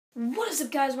What is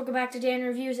up, guys? Welcome back to Dan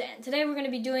Reviews, and today we're going to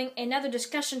be doing another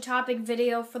discussion topic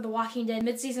video for The Walking Dead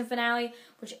mid-season finale,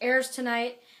 which airs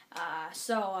tonight.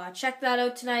 So check that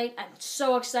out tonight. I'm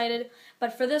so excited.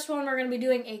 But for this one, we're going to be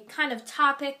doing a kind of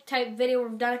topic-type video.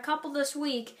 We've done a couple this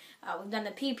week. We've done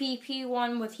the PPP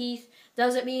one with Heath,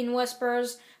 Does It Mean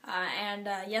Whispers, and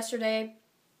yesterday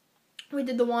we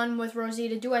did the one with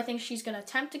Rosita. Do I think she's going to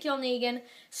attempt to kill Negan?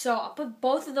 So I'll put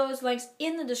both of those links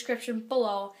in the description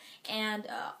below. And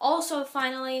also,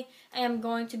 finally, I am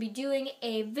going to be doing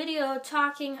a video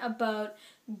talking about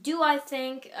what do I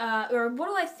think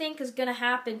is going to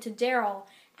happen to Daryl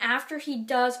after he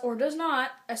does or does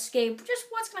not escape. Just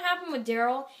what's going to happen with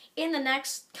Daryl in the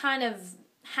next kind of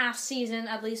half season,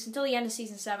 at least until the end of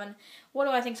season 7. What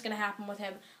do I think is going to happen with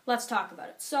him? Let's talk about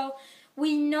it. So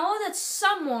we know that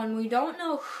someone, we don't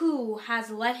know who, has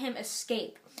let him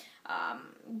escape.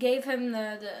 Gave him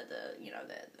the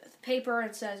paper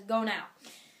and says, "Go now."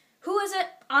 Who is it?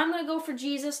 I'm gonna go for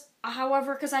Jesus.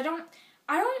 However, because I don't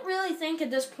really think at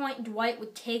this point Dwight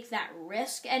would take that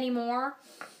risk anymore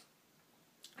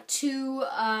to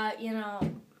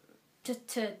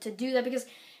to do that, because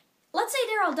let's say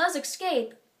Daryl does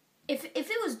escape. If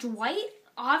it was Dwight,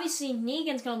 obviously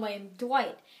Negan's gonna blame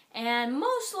Dwight, and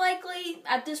most likely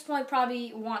at this point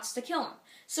probably wants to kill him.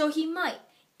 So he might,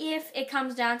 if it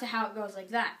comes down to how it goes like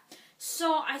that.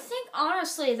 So I think,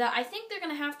 honestly, that I think they're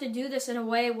going to have to do this in a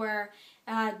way where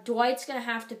Dwight's going to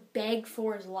have to beg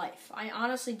for his life. I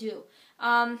honestly do.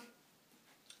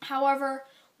 However,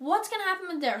 what's going to happen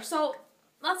with there? So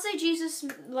let's say Jesus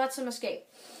lets him escape.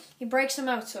 He breaks him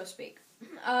out, so to speak.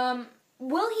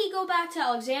 Will he go back to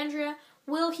Alexandria?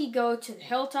 Will he go to the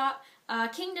Hilltop?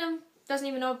 Kingdom, doesn't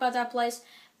even know about that place.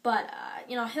 But,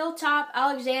 Hilltop,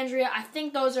 Alexandria, I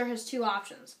think those are his two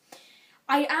options.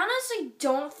 I honestly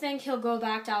don't think he'll go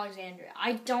back to Alexandria.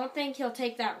 I don't think he'll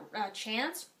take that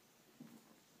chance.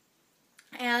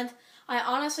 And I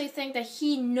honestly think that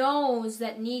he knows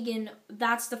that Negan,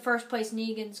 that's the first place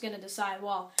Negan's going to decide,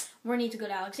 well, we need to go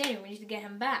to Alexandria. We need to get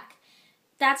him back.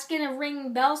 That's going to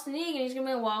ring bells to Negan. He's going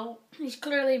to be, well, he's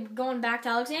clearly going back to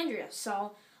Alexandria.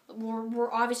 So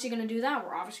we're obviously going to do that.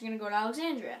 We're obviously going to go to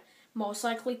Alexandria. Most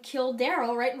likely kill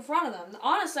Daryl right in front of them.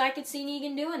 Honestly, I could see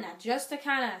Negan doing that just to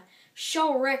kind of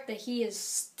show Rick that he is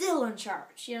still in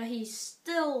charge. He's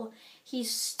still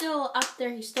up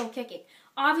there. He's still kicking.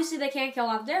 Obviously, they can't kill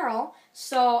off Daryl,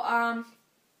 so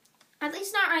at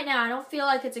least not right now. I don't feel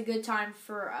like it's a good time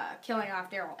for killing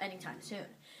off Daryl anytime soon.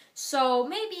 So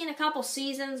maybe in a couple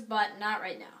seasons, but not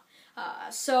right now.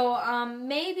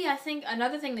 Maybe I think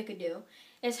another thing they could do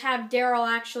is have Daryl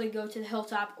actually go to the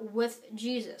Hilltop with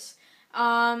Jesus.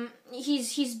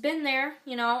 He's been there,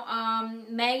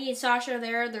 Maggie and Sasha are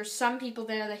there. There's some people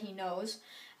there that he knows.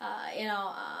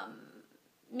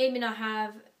 Maybe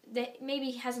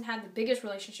he hasn't had the biggest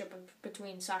relationship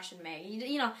between Sasha and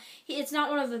Maggie. It's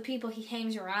not one of the people he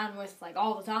hangs around with like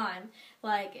all the time.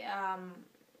 Like,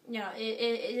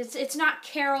 it's not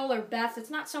Carol or Beth. It's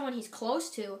not someone he's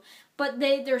close to, but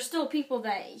they're still people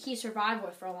that he survived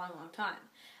with for a long, long time.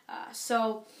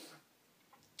 So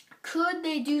could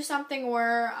they do something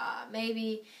where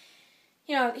maybe,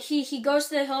 he goes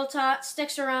to the Hilltop,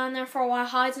 sticks around there for a while,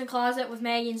 hides in the closet with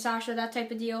Maggie and Sasha, that type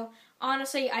of deal?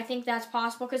 Honestly, I think that's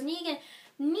possible, because Negan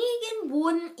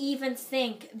wouldn't even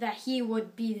think that he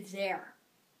would be there.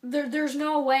 There's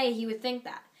no way he would think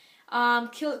that.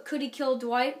 Could he kill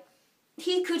Dwight?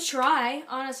 He could try.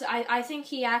 Honestly, I think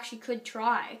he actually could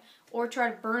try, or try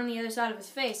to burn the other side of his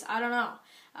face. I don't know.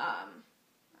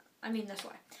 I mean this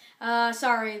way.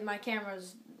 Sorry, my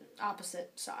camera's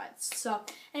opposite sides. So,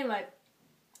 anyway,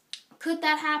 could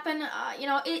that happen?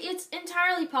 It's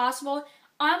entirely possible.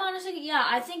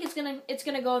 I think it's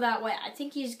gonna go that way. I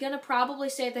think he's gonna probably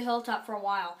stay at the Hilltop for a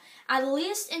while, at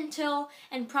least until,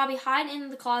 and probably hide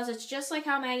in the closets, just like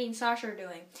how Maggie and Sasha are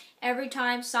doing every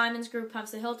time Simon's group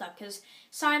comes to the Hilltop. Because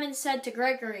Simon said to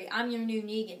Gregory, "I'm your new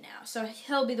Negan now," so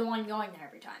he'll be the one going there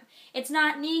every time. It's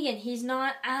not Negan. He's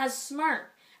not as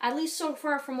smart. At least so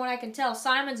far from what I can tell,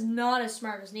 Simon's not as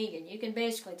smart as Negan. You can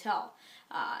basically tell.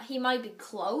 He might be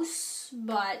close,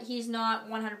 but he's not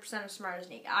 100% as smart as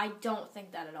Negan. I don't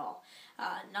think that at all.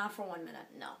 Not for 1 minute,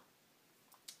 no.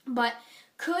 But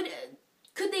could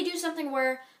they do something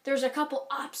where there's a couple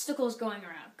obstacles going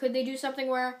around? Could they do something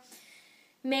where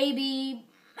maybe,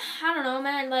 I don't know,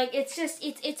 man, like, it's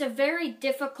a very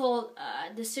difficult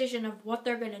decision of what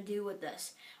they're going to do with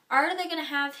this. Are they going to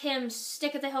have him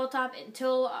stick at the Hilltop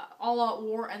until all-out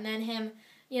war, and then him,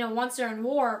 once they're in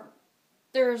war,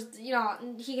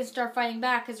 he can start fighting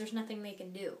back because there's nothing they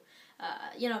can do.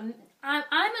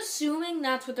 I'm assuming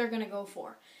that's what they're going to go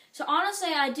for. So honestly,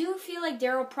 I do feel like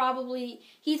Daryl probably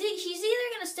he's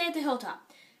either gonna stay at the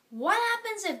hilltop. What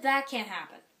happens if that can't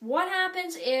happen? What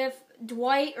happens if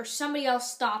Dwight or somebody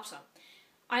else stops him?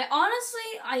 I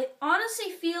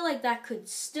honestly feel like that could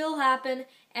still happen,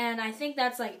 and I think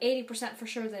that's like 80% for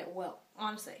sure that it will.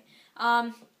 Honestly,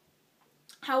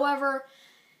 however,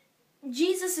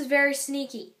 Jesus is very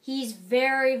sneaky. He's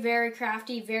very, very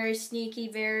crafty, very sneaky,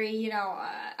 very,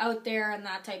 out there and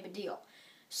that type of deal.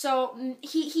 So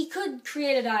he could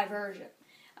create a diversion.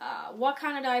 What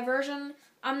kind of diversion?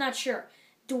 I'm not sure.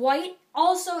 Dwight,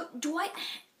 I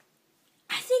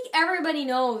think everybody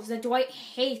knows that Dwight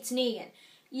hates Negan.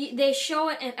 They show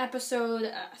it in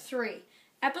episode 3.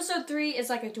 Episode 3 is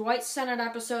like a Dwight-centered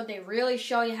episode. They really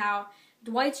show you how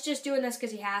Dwight's just doing this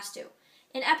because he has to.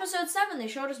 In episode 7, they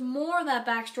showed us more of that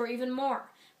backstory, even more,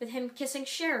 with him kissing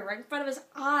Sherry right in front of his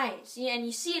eyes. Yeah, and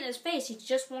you see it in his face. He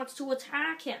just wants to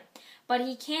attack him. But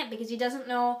he can't because he doesn't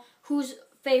know who's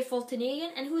faithful to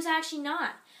Negan and who's actually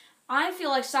not. I feel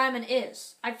like Simon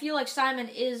is. I feel like Simon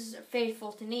is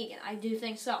faithful to Negan. I do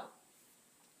think so.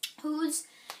 Who's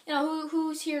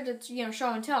here to,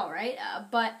 show and tell, right?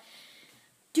 But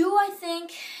do I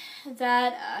think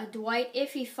that Dwight,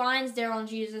 if he finds Daryl and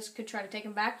Jesus, could try to take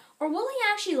him back? Or will he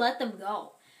actually let them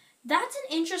go? That's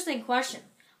an interesting question.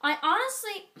 I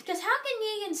honestly, because how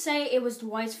can Negan say it was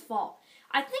Dwight's fault?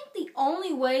 I think the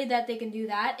only way that they can do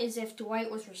that is if Dwight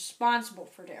was responsible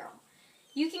for Daryl.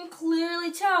 You can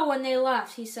clearly tell when they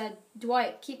left, he said,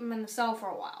 Dwight, keep him in the cell for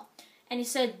a while. And he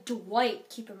said, Dwight,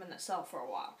 keep him in the cell for a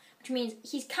while. Which means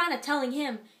he's kind of telling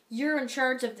him, you're in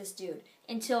charge of this dude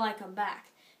until I come back.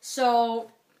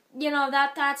 So,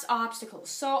 that's obstacles.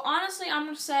 So, honestly, I'm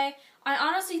going to say, I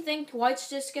honestly think Dwight's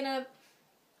just going to,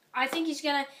 I'm going to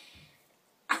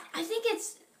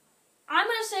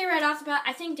say right off the bat,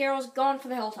 I think Daryl's going for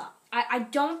the hilltop. I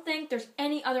don't think there's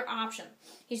any other option.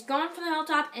 He's going for the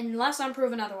hilltop unless I'm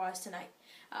proven otherwise tonight.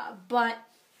 But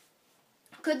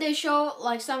could they show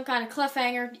like some kind of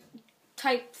cliffhanger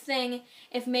type thing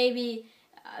if maybe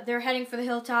they're heading for the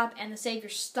hilltop and the Savior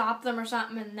stopped them or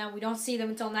something and then we don't see them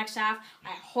until next half?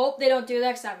 I hope they don't do that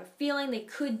because I have a feeling they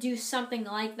could do something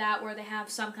like that where they have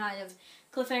some kind of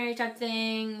cliffhanger type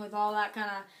thing with all that kind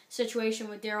of situation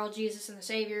with Daryl, Jesus, and the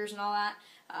Saviors and all that.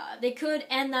 They could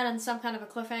end that in some kind of a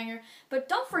cliffhanger. But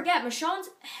don't forget, Michonne's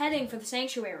heading for the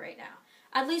sanctuary right now.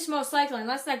 At least most likely,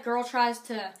 unless that girl tries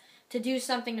to do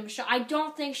something to Michonne. I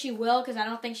don't think she will because I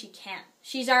don't think she can.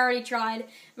 She's already tried.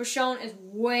 Michonne is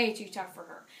way too tough for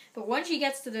her. But when she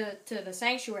gets to the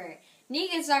sanctuary,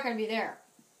 Negan's not going to be there.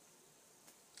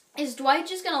 Is Dwight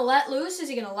just going to let loose? Is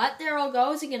he going to let Daryl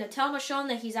go? Is he going to tell Michonne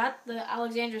that he's at the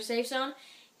Alexandria safe zone?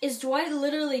 Is Dwight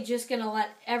literally just going to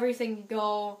let everything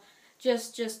go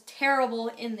just terrible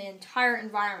in the entire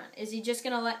environment? Is he just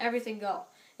going to let everything go?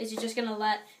 Is he just going to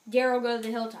let Daryl go to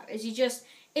the hilltop? Is he going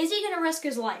to risk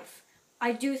his life?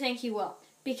 I do think he will.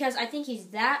 Because I think he's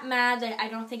that mad that I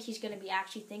don't think he's going to be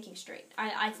actually thinking straight.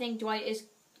 I think Dwight is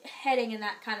heading in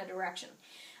that kind of direction.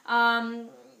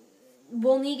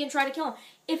 Will Negan try to kill him?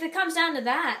 If it comes down to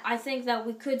that, I think that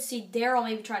we could see Daryl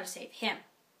maybe try to save him.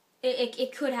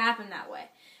 It could happen that way.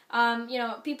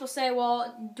 People say,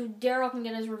 well, Daryl can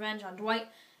get his revenge on Dwight.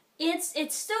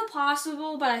 It's still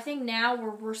possible, but I think now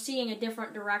we're seeing a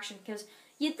different direction because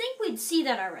you'd think we'd see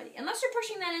that already, unless they're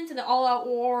pushing that into the all-out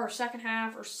war or second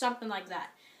half or something like that.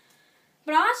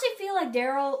 But I honestly feel like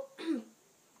Daryl,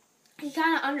 he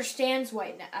kind of understands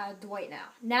Dwight now.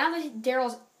 Now that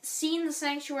Daryl's seen the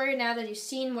sanctuary, now that he's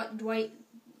seen what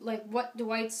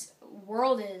Dwight's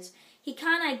world is, he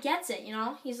kind of gets it.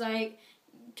 He's like.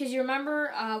 Because you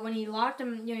remember when he locked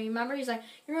him, you remember he's like,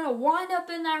 you're going to wind up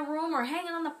in that room or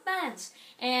hanging on the fence.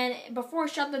 And before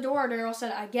he shut the door, Daryl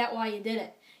said, I get why you did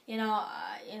it. You're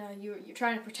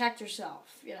trying to protect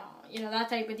yourself. That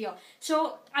type of deal.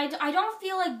 So I don't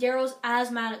feel like Daryl's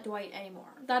as mad at Dwight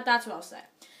anymore. That's what I'll say.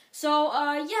 So,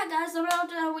 yeah, guys, let me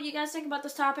know what you guys think about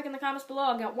this topic in the comments below.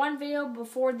 I've got one video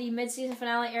before the mid-season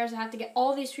finale airs. I have to get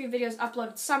all these 3 videos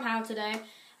uploaded somehow today.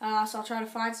 So I'll try to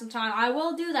find some time. I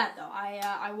will do that, though.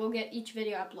 I will get each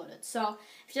video uploaded. So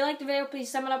if you like the video, please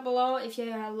sum it up below. If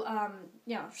you,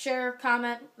 share,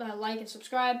 comment, like, and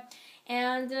subscribe.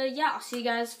 And, yeah, I'll see you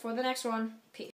guys for the next one. Peace.